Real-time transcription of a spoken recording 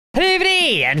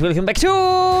Hey, and welcome back to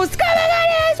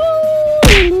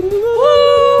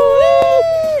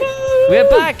We're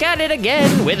back at it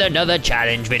again with another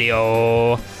challenge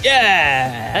video.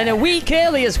 Yeah! And a week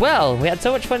early as well. We had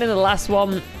so much fun in the last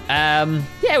one.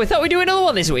 Yeah, we thought we'd do another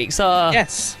one this week, so...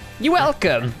 Yes. You're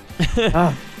welcome.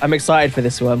 I'm excited for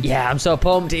this one. Yeah, I'm so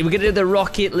pumped. We're going to do the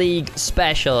Rocket League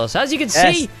special. So as you can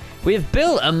see, we've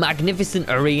built a magnificent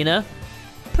arena.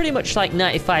 Pretty much like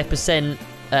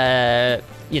 95%,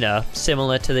 you know,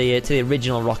 similar to the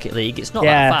original Rocket League. It's not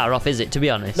that far off, is it, to be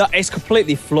honest? No, it's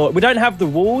completely flawed. We don't have the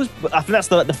walls, but I think that's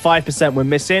the 5% we're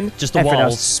missing. Just the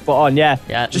walls. Spot on, yeah.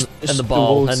 Yeah, just and the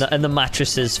ball and the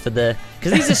mattresses for the...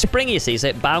 Because these are springy, you see, so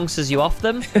it bounces you off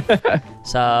them.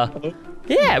 So...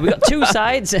 Yeah, we've got two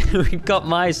sides. We've got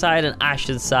my side and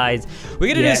Ash's side. We're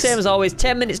going to do the same as always.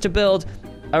 10 minutes to build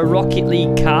a Rocket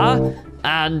League car.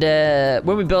 And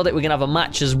when we build it, we're going to have a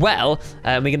match as well.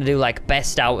 We're going to do like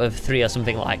best out of 3 or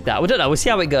something like that. We don't know. We'll see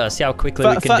how it goes. See how quickly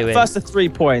we can do it. First to 3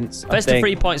 points. First to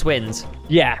 3 points wins.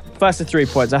 Yeah, first to 3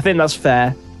 points. I think that's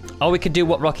fair. Or we could do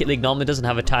what Rocket League normally doesn't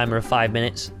have a timer of 5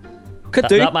 minutes.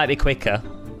 That might be quicker.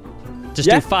 Just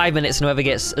do 5 minutes and whoever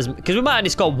gets... Because we might only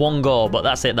score 1 goal, but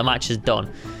that's it. The match is done.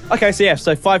 Okay, so yeah.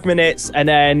 So 5 minutes and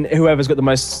then whoever's got the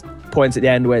most points at the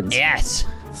end wins. Yes.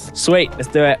 Sweet. Let's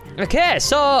do it. Okay,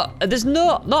 so there's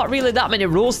not really that many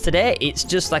rules today. It's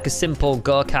just like a simple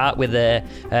go-kart with a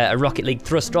Rocket League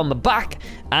thruster on the back.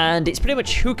 And it's pretty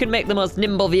much who can make the most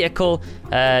nimble vehicle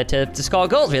to score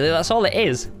goals, really. That's all it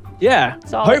is. Yeah,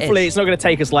 hopefully it's not going to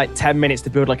take us like 10 minutes to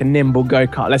build like a nimble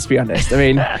go-kart, let's be honest. I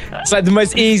mean, it's like the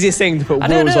most easiest thing to put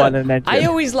wheels on and then... I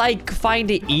always like find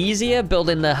it easier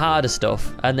building the harder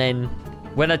stuff, and then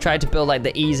when I try to build like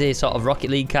the easy sort of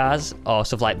Rocket League cars or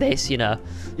stuff like this, you know,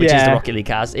 which is the Rocket League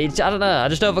cars, I don't know, I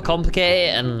just overcomplicate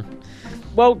it and...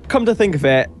 Well, come to think of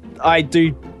it, I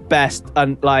do best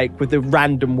like with the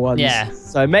random ones. Yeah.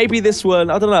 So maybe this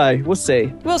one, I don't know, we'll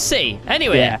see. We'll see.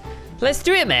 Anyway, let's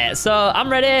do it, mate. So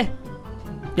I'm ready.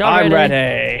 I'm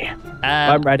ready.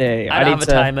 I'm ready. I don't have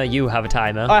a timer. You have a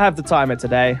timer. I have the timer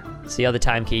today. So you're the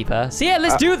timekeeper. So yeah,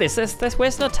 let's do this. Let's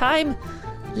waste no time.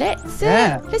 Let's do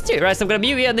it. Right, so I'm gonna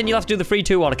mute you, and then you'll have to do the 3,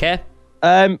 2, 1. Okay?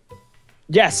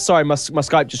 Yes. Sorry, my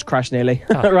Skype just crashed nearly.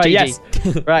 Oh, right. GG. Yes.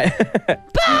 Right.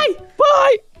 Bye.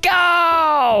 Bye.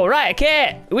 Go! Right,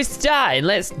 okay, we're starting.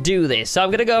 Let's do this. So I'm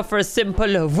gonna go for a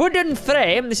simple wooden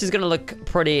frame. This is gonna look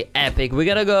pretty epic. We're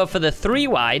gonna go for the 3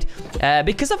 wide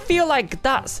because I feel like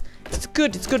it's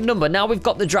good. It's a good number. Now we've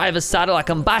got the driver's saddle. I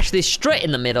can bash this straight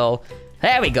in the middle.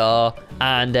 There we go.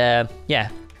 And yeah,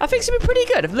 I think it's gonna be pretty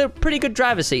good. A pretty good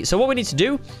driver's seat. So what we need to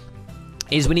do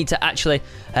is we need to actually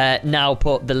now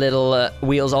put the little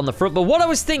wheels on the front. But what I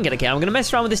was thinking, okay, I'm going to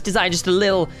mess around with this design just a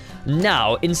little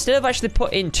now. Instead of actually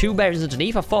putting 2 bearings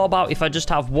underneath, I thought about if I just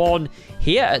have one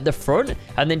here at the front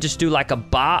and then just do like a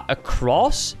bar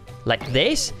across like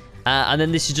this. And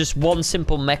then this is just one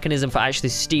simple mechanism for actually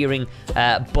steering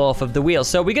both of the wheels.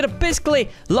 So we're going to basically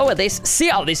lower this, see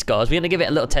how this goes. We're going to give it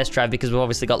a little test drive because we've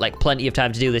obviously got like plenty of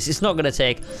time to do this. It's not going to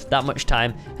take that much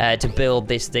time to build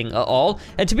this thing at all.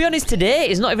 And to be honest, today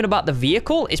is not even about the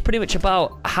vehicle. It's pretty much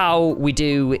about how we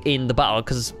do in the battle,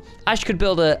 because Ash could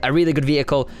build a really good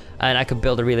vehicle and I could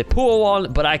build a really poor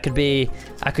one, but I could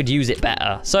use it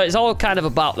better. So it's all kind of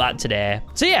about that today.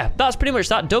 So yeah, that's pretty much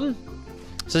that done.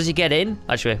 So as you get in,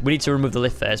 actually, we need to remove the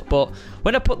lift first, but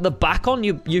when I put the back on,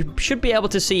 you should be able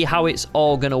to see how it's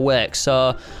all going to work. So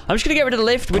I'm just going to get rid of the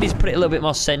lift. We need to put it a little bit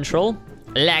more central,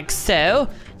 like so.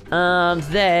 And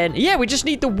then, yeah, we just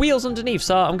need the wheels underneath.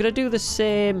 So I'm going to do the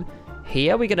same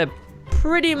here. We're going to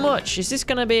pretty much, is this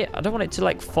going to be, I don't want it to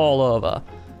like fall over,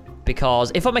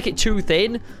 because if I make it too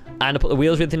thin and I put the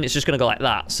wheels really thin, it's just going to go like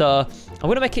that. So I'm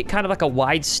going to make it kind of like a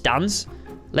wide stance.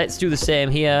 Let's do the same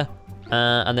here.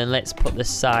 And then let's put the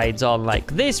sides on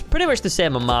like this, pretty much the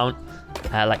same amount,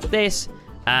 like this.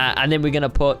 And then we're gonna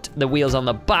put the wheels on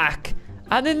the back,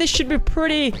 and then this should be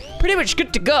pretty much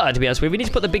good to go. To be honest with you, we need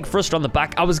to put the big thruster on the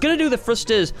back. I was gonna do the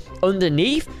thrusters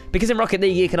underneath because in Rocket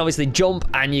League you can obviously jump,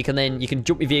 and you can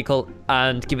jump your vehicle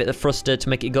and give it the thruster to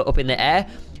make it go up in the air.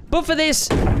 But for this,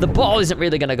 the ball isn't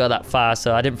really gonna go that far,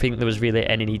 so I didn't think there was really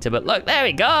any need to. But look, there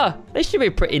we go. This should be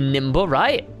pretty nimble,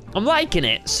 right? I'm liking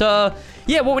it. So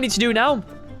yeah, what we need to do now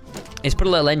is put a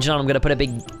little engine on. I'm going to put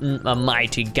a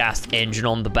mighty gas engine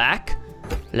on the back,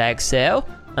 like so.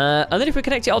 And then if we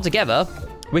connect it all together,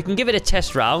 we can give it a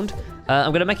test round.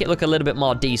 I'm going to make it look a little bit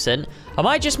more decent. I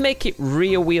might just make it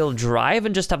rear wheel drive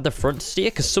and just have the front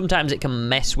steer, because sometimes it can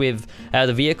mess with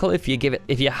the vehicle if you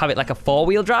have it like a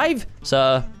 4-wheel drive.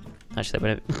 So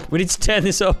actually, we need to turn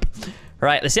this up.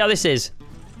 Right, let's see how this is.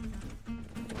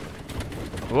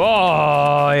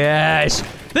 Whoa, yes.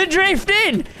 They're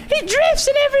drifting. It drifts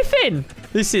and everything.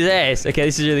 This is ace. Okay,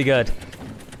 this is really good.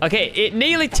 Okay, it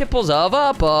nearly tipples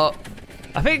over, but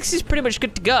I think this is pretty much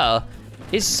good to go.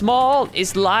 It's small,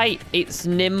 it's light, it's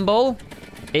nimble.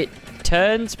 It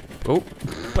turns... Oh,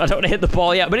 I don't want to hit the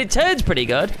ball yet, but it turns pretty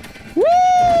good. Woo!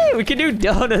 We can do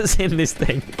donuts in this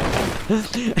thing.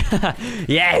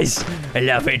 Yes! I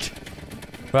love it.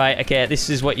 Right, okay, this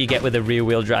is what you get with a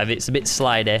rear-wheel drive. It's a bit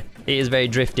slidey. It is very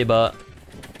drifty, but...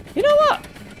 You know what?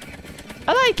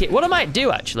 I like it. What I might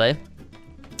do, actually,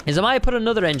 is I might put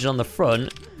another engine on the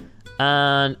front,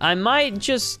 and I might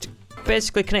just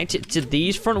basically connect it to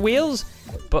these front wheels,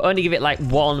 but only give it like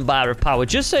 1 bar of power,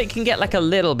 just so it can get like a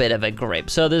little bit of a grip.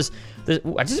 So there's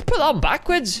I just put that on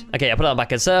backwards. Okay, I put it on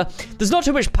backwards. So there's not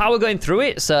too much power going through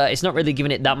it, so it's not really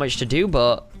giving it that much to do,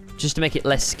 but just to make it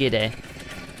less skiddy.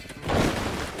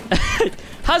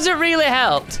 Hasn't really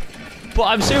helped, but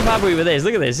I'm super happy with this.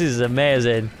 Look at this. This is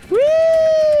amazing. Woo!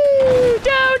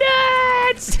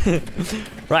 Donuts!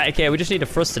 Right, okay, we just need a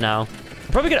thruster now.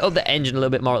 I'm probably gonna up the engine a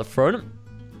little bit more at the front.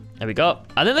 There we go.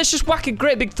 And then let's just whack a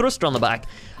great big thruster on the back.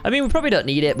 I mean, we probably don't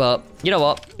need it, but you know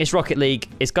what? It's Rocket League.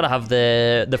 It's got to have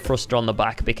the thruster on the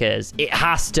back because it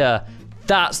has to.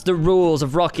 That's the rules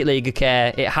of Rocket League,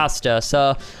 okay? It has to.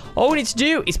 So all we need to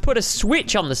do is put a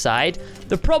switch on the side.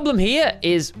 The problem here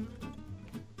is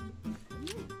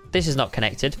this is not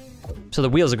connected. So the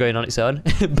wheels are going on its own.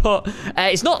 But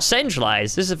it's not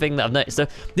centralized. This is the thing that I've noticed. So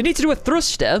they need to do a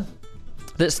thruster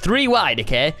that's 3 wide,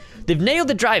 okay? They've nailed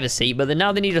the driver's seat, but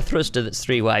now they need a thruster that's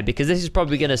 3 wide because this is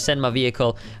probably going to send my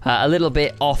vehicle a little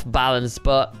bit off balance.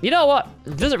 But you know what?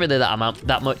 It doesn't really that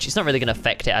much. It's not really going to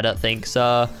affect it, I don't think.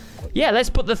 So yeah, let's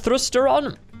put the thruster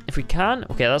on if we can.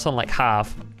 Okay, that's on like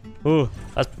half. Ooh,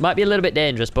 that might be a little bit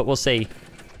dangerous, but we'll see.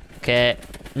 Okay,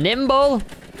 nimble.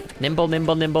 Nimble,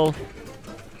 nimble, nimble.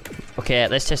 Okay,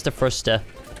 let's test the thruster.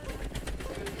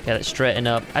 Okay, let's straighten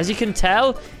up. As you can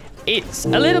tell, it's a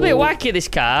little bit wacky, this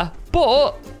car,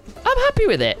 but I'm happy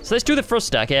with it. So let's do the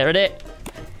thruster. Okay, ready?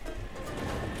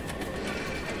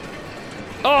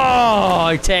 Oh,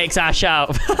 it takes Ash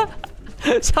out.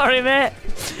 Sorry, mate.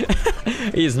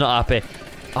 He's not happy.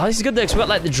 Oh, this is good though, because we've got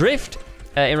like the drift.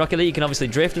 In Rocket League, you can obviously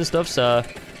drift and stuff, so...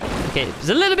 Okay, it's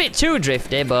a little bit too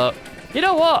drifty, but... You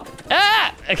know what?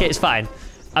 Ah! Okay, it's fine.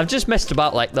 I've just messed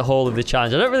about like the whole of the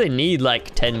challenge. I don't really need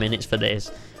like 10 minutes for this.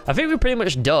 I think we're pretty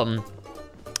much done.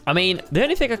 I mean, the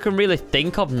only thing I can really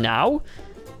think of now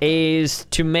is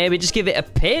to maybe just give it a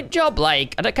paint job.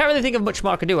 Like, I can't really think of much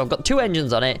more I can do. I've got 2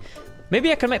 engines on it.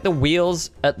 Maybe I can make the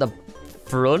wheels at the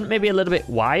front maybe a little bit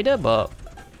wider, but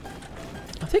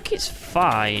I think it's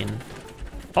fine.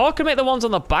 Or I can make the ones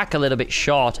on the back a little bit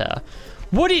shorter.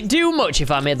 Would it do much if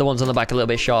I made the ones on the back a little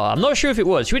bit shorter? I'm not sure if it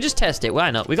would. Should we just test it?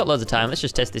 Why not? We got loads of time. Let's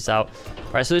just test this out.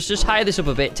 All right, so let's just higher this up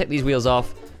a bit. Take these wheels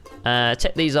off.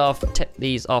 Take these off. Take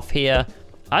these off here.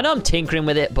 I know I'm tinkering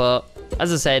with it, but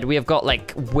as I said, we have got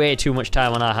like way too much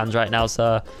time on our hands right now,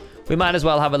 so we might as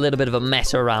well have a little bit of a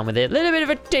mess around with it. A little bit of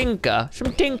a tinker.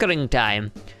 Some tinkering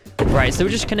time. Right, so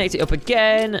we just connect it up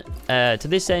again to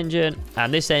this engine,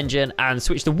 and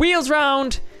switch the wheels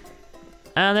round.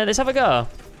 And then let's have a go.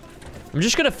 I'm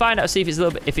just gonna find out, see if it's a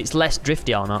little bit, if it's less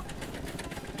drifty or not.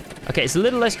 Okay, it's a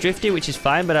little less drifty, which is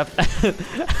fine, but I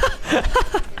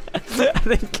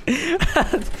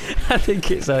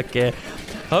think it's okay.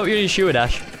 I hope you're insured,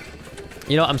 Ash.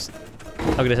 You know what, I'm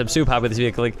super happy with this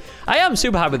vehicle. Like, I am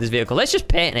super happy with this vehicle. Let's just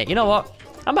paint it. You know what?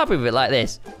 I'm happy with it like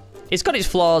this. It's got its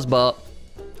flaws, but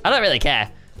I don't really care.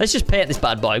 Let's just paint this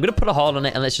bad boy. I'm gonna put a horn on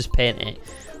it and let's just paint it.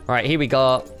 All right, here we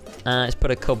go. Let's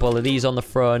put a couple of these on the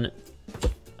front.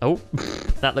 Oh,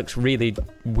 that looks really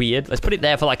weird. Let's put it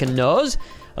there for like a nose.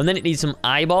 And then it needs some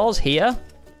eyeballs here.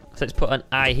 So let's put an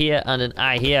eye here and an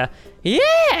eye here.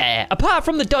 Yeah! Apart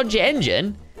from the dodgy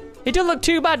engine, it doesn't look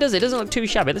too bad, does it? It doesn't look too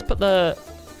shabby. Let's put the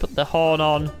horn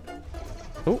on.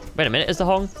 Oh, wait a minute. Is the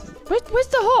horn? Where's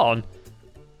the horn?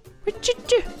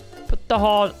 Put the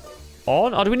horn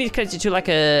on? Or do we need to connect it to like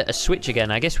a switch again?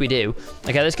 I guess we do.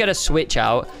 Okay, let's get a switch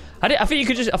out. I thought you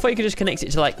could just connect it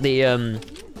to like the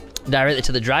directly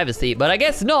to the driver's seat, but I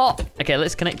guess not. Okay,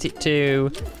 let's connect it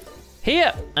to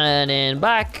here and then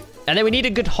back, and then we need a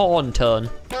good horn tone.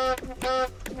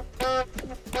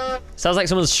 Sounds like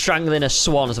someone's strangling a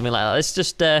swan or something like that. Let's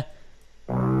just that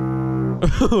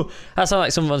sounds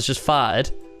like someone's just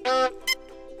farted.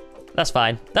 That's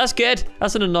fine. That's good.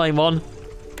 That's an annoying one.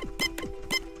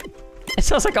 It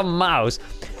sounds like a mouse.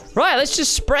 Right, let's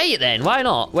just spray it then. Why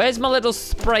not? Where's my little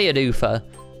sprayer doofer?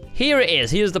 Here it is.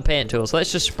 Here's the paint tool. So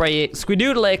let's just spray it.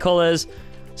 Squidoodle colors.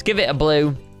 Let's give it a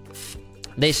blue.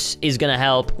 this is going to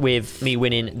help with me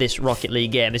winning this Rocket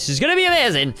League game. This is going to be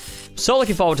amazing. So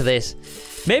looking forward to this.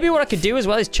 Maybe what I could do as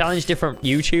well is challenge different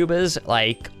YouTubers,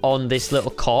 like, on this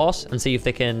little course and see if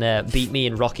they can beat me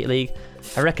in Rocket League.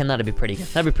 I reckon that'd be pretty good.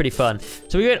 That'd be pretty fun.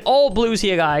 So we got all blues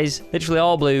here, guys. Literally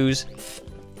all blues.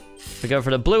 We go for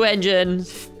the blue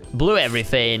engines, blue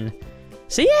everything.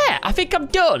 So yeah, I think I'm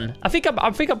done. I think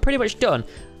I'm pretty much done.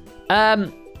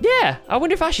 Yeah, I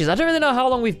wonder if Ashes. I don't really know how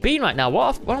long we've been right now.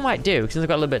 What I might do, since I've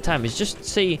got a little bit of time, is just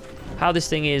see how this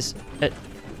thing is. Wait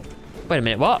a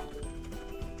minute, what?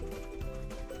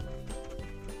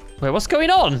 Wait, what's going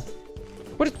on?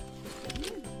 What?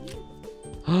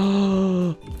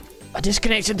 Oh, I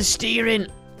disconnected the steering.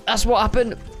 That's what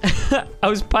happened. I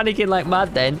was panicking like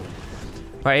mad then.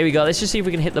 Right, here we go. Let's just see if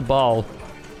we can hit the ball.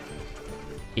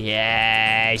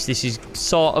 Yes, this is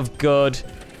sort of good.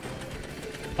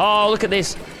 Oh, look at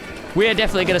this. We're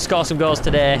definitely going to score some goals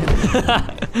today.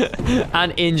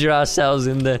 And injure ourselves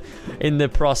in the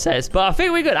process. But I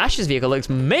think we're good. Ash's vehicle looks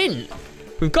mint.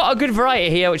 We've got a good variety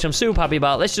here, which I'm super happy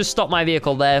about. Let's just stop my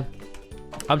vehicle there.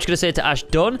 I'm just going to say to Ash,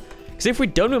 done. Because if we're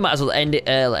done, we might as well end it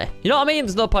early. You know what I mean?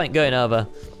 There's no point going over.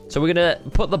 So we're going to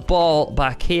put the ball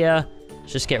back here.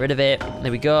 Let's just get rid of it.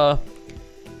 There we go.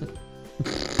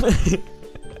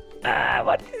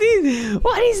 What is this?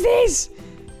 What is this?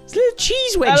 It's a little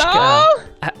cheese wedge car.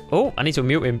 Oh, I need to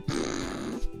mute him.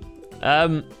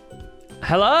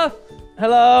 Hello?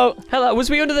 Hello? Hello? Was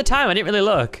we under the time? I didn't really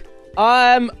look.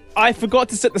 I forgot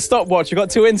to set the stopwatch. I got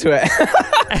too into it.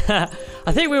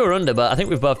 I think we were under, but I think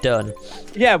we've both done.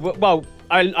 Yeah, well,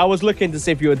 I was looking to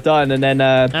see if you were done, and then...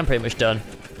 I'm pretty much done.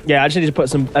 Yeah, I just need to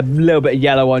put a little bit of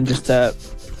yellow on just to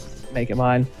make it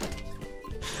mine.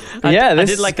 I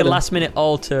did like a last-minute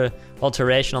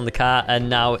alteration on the car, and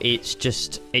now it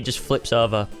just flips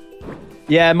over.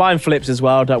 Yeah, mine flips as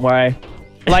well. Don't worry.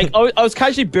 Like I was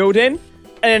casually building,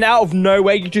 and then out of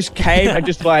nowhere you just came and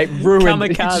just like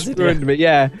ruined me.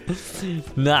 Yeah.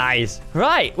 Nice.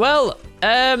 Right. Well,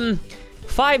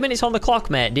 5 minutes on the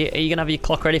clock, mate. Are you gonna have your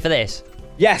clock ready for this?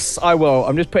 Yes, I will.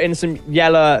 I'm just putting some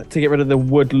yellow to get rid of the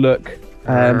wood look,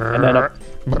 and then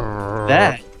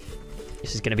there.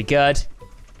 This is gonna be good.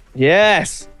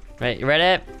 Yes. Right, you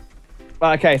ready?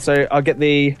 Okay, so I'll get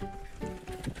this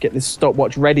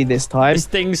stopwatch ready this time. This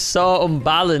thing's so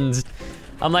unbalanced.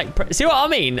 I'm like, see what I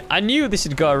mean? I knew this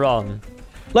would go wrong.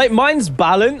 Like, mine's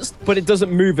balanced, but it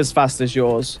doesn't move as fast as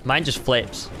yours. Mine just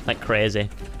flips like crazy.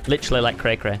 Literally like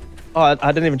cray-cray. Oh,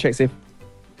 I didn't even check see if...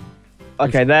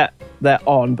 Okay, they're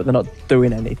on, but they're not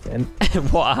doing anything.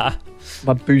 What are?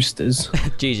 My boosters.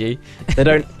 GG. They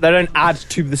don't add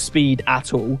to the speed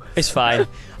at all. It's fine.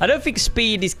 I don't think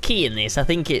speed is key in this. I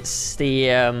think it's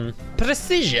the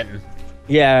precision.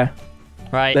 Yeah.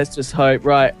 Right. Let's just hope.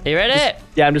 Right. Are you ready?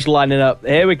 Yeah, I'm just lining up.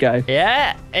 Here we go.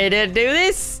 Yeah. You didn't do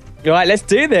this? All right, let's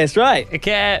do this. Right.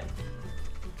 Okay.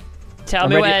 Tell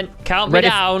me when. Count me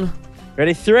down.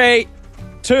 Ready? 3,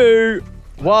 2,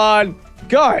 1,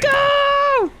 go.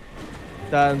 Go!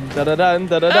 Dun, dun, dun, dun, dun,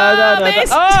 dun, dun, dun,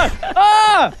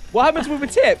 dun. What happens with a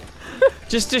tip?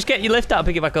 just get your lift out and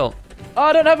pick it back up. Oh,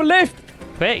 I don't have a lift.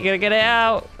 Quick, you gotta get it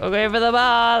out. We're going for the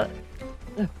ball.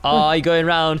 Oh, you're going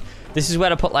round. This is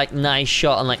where I put like nice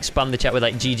shot and like spam the chat with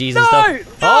like GGs and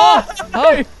stuff.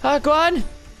 Oh, go on.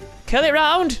 Kill it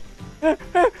round. Right,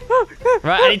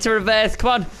 I need to reverse. Come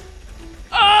on.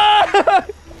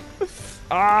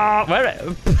 Where?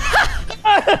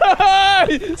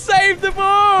 Save the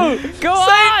ball. Go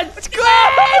on.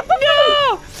 Squid.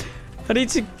 No. I need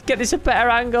to get this a better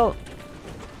angle.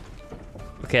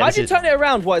 Okay. How do you turn it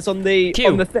around? What, it's on the Q.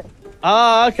 on the thing?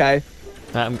 Ah, okay.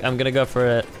 Right, I'm gonna go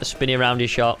for a spinny roundy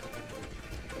shot.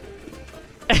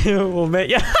 Well, mate,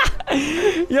 yeah.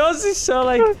 Yours is so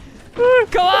like.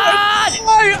 Come on!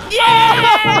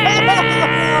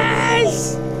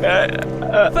 Yes!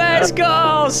 First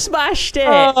goal, smashed it.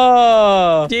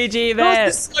 Oh, GG, mate. that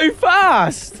was so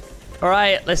fast. All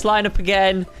right, let's line up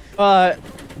again. Do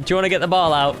you want to get the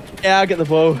ball out? Yeah, I'll get the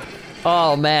ball.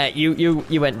 Oh, mate,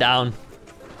 you went down.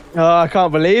 Oh, I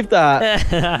can't believe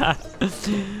that.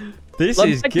 This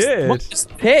is good. Mine just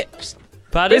tips.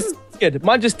 Pardon? It's good.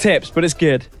 Mine just tips, but it's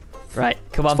good. Right,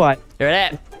 come on. It's fine. You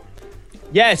ready?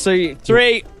 Yeah, so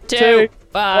 3, 2,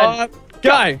 1,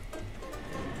 go.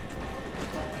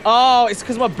 Oh, it's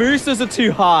because my boosters are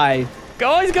too high.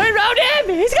 Go, he's going round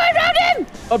him. He's going round him.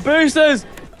 My boosters.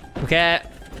 Okay,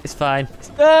 it's fine.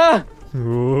 Help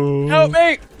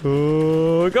me.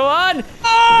 Go on.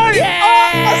 Oh,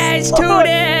 yes,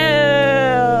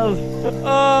 2-0.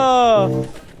 Oh.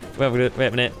 Wait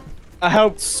a minute. I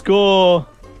helped score.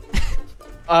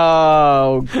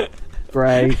 Oh,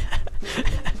 great.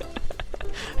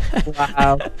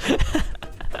 Wow.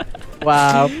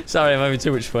 Wow. Sorry, I'm having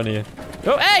too much fun here.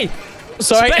 Oh, hey!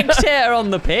 Sorry. Spectator on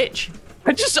the pitch.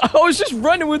 I was just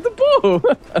running with the ball.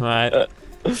 Right.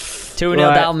 2-0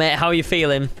 down, mate. How are you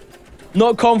feeling?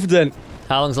 Not confident.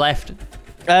 How long's left?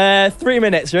 3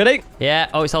 minutes. Ready? Yeah.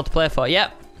 Oh, it's all to play for.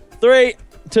 Yep. 3,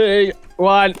 2,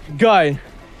 1, go.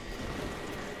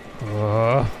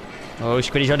 Oh,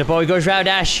 Squiddy's on the ball. He goes round,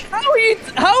 Ash. How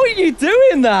are you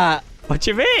doing that? What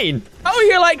do you mean? How are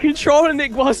you like controlling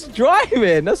it whilst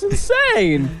driving? That's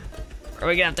insane. We're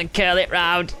going to have to curl it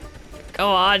round. Go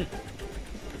on.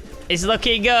 It's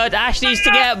looking good. Ash needs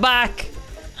to get back.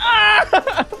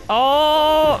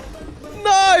 Oh.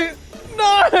 No.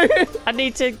 I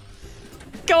need to...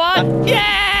 Go on.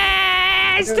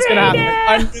 Yes!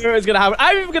 I knew it was going to happen. I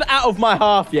haven't even got out of my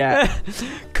half yet.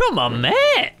 Come on,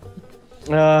 mate.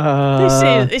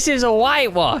 Uh, This is a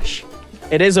whitewash.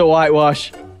 It is a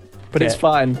whitewash, but it's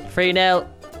fine. 3-0.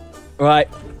 Right.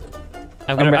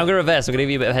 I'm gonna reverse. I'm gonna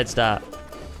give you a bit of a head start.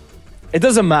 It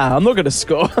doesn't matter. I'm not going to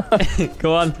score.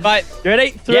 Go on. Right. You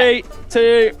ready? 3,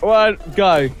 2, 1,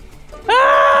 go.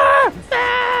 Ah!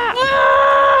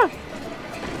 Ah!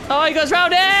 Oh, he goes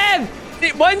round him.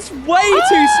 Mine's way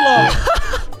too slow.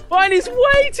 Mine is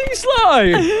way too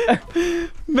slow.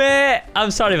 Mate,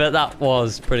 I'm sorry, but that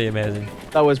was pretty amazing.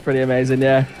 That was pretty amazing,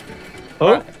 yeah.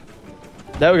 Oh. Right.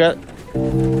 There we go.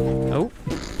 Oh.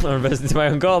 I'm reversing to my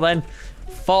own goal then.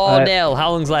 4-0.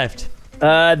 How long's left?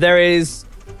 There is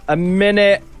a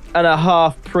minute and a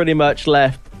half pretty much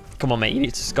left. Come on, mate. You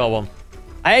need to score one.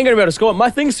 I ain't going to be able to score. My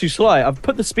thing's too slow. I've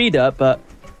put the speed up, but...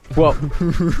 Well,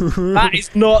 that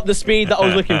is not the speed that I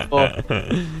was looking for.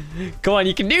 Come on,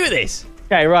 you can do this.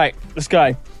 Okay, right. Let's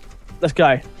go. Let's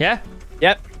go. Yeah?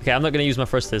 Yep. Okay, I'm not going to use my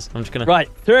thrusters. I'm just going to... Right.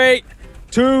 3,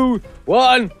 2,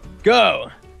 1,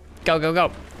 go. Go, go, go.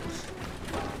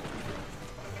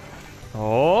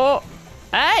 Oh.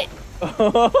 Hey.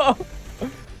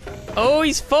 Oh,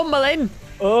 he's fumbling.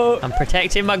 Oh. I'm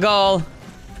protecting my goal.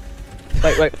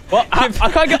 Wait. What? I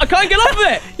can't get off of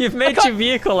it. You've made your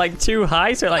vehicle like too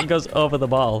high, so it like goes over the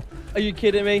ball. Are you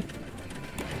kidding me?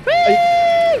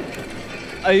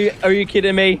 Are you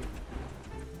kidding me?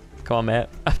 Come on, mate.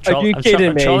 Are you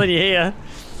kidding me? I'm trolling you here.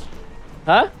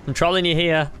 Huh? I'm trolling you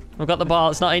here. I've got the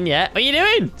ball. It's not in yet. What are you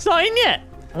doing? It's not in yet.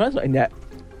 Oh, that's not in yet.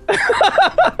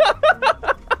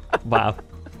 Wow.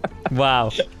 Wow.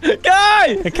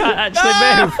 Guy! I can't actually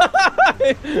move.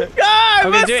 Guy!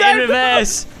 I'm going to do it in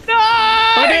reverse. No!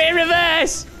 I'm going to do it in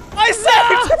reverse. I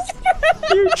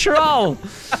said You troll.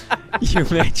 You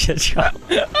made your troll.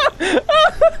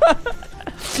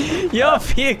 Your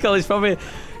vehicle is probably...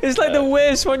 It's like the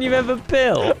worst one you've ever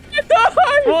built. No!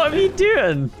 What are you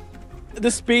doing?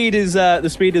 The speeders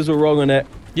were wrong on it.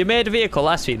 You made a vehicle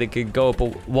last week that could go up a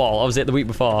wall. Or was it the week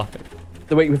before?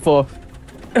 The week before.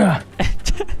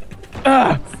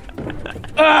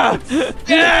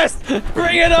 Yes!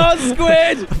 Bring it on,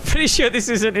 Squid! I'm pretty sure this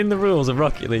isn't in the rules of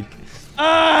Rocket League.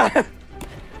 Come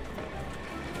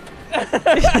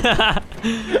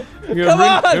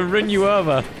on! I'll run you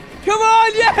over. Come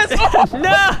on, yes! Oh.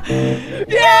 No!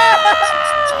 Yeah!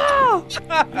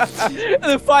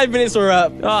 The 5 minutes are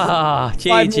up. Ah, GG.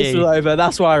 5 minutes are over.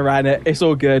 That's why I ran it. It's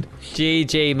all good.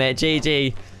 GG, mate.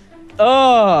 GG.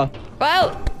 Oh.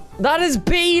 Well, that has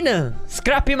been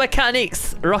Scrappy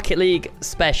Mechanics Rocket League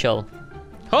special.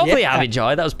 Hopefully I've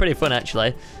enjoyed. That was pretty fun,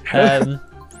 actually.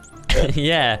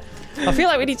 Yeah. I feel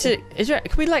like we need to... Can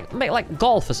we like make like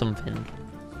golf or something?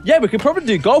 Yeah, we could probably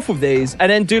do golf with these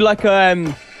and then do like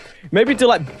maybe do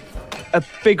like a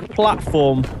big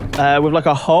platform with like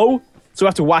a hole. So we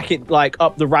have to whack it like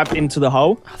up the ramp into the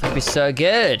hole. Oh, that'd be so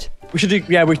good. We should do,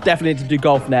 yeah, we definitely need to do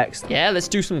golf next. Yeah, let's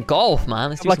do some golf, man.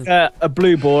 Let's do like a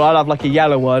blue ball. I'll have like a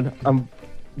yellow one.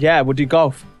 Yeah, we'll do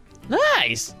golf.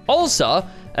 Nice. Also,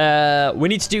 we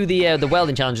need to do the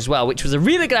welding challenge as well, which was a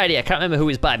really good idea. I can't remember who it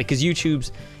was by because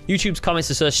YouTube's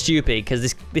comments are so stupid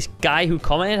because this guy who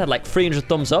commented had like 300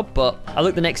 thumbs up, but I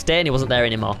looked the next day and he wasn't there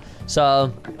anymore.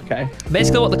 So, okay.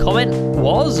 Basically what the comment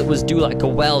was do like a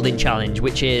welding challenge,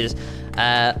 which is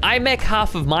I make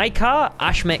half of my car,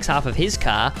 Ash makes half of his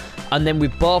car, and then we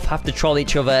both have to troll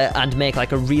each other and make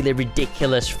like a really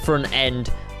ridiculous front end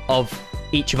of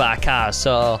each of our cars.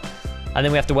 So, and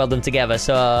then we have to weld them together.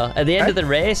 So at the end of the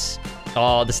race,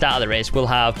 or the start of the race, we'll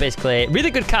have basically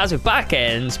really good cars with back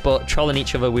ends, but trolling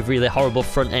each other with really horrible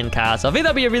front end cars. So I think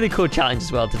that'll be a really cool challenge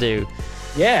as well to do.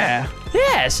 Yeah.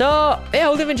 Yeah, so, yeah,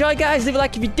 hope you've enjoyed, guys. Leave a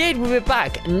like if you did. We'll be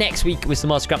back next week with some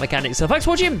more Scrap Mechanics. So thanks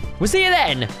for watching. We'll see you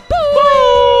then.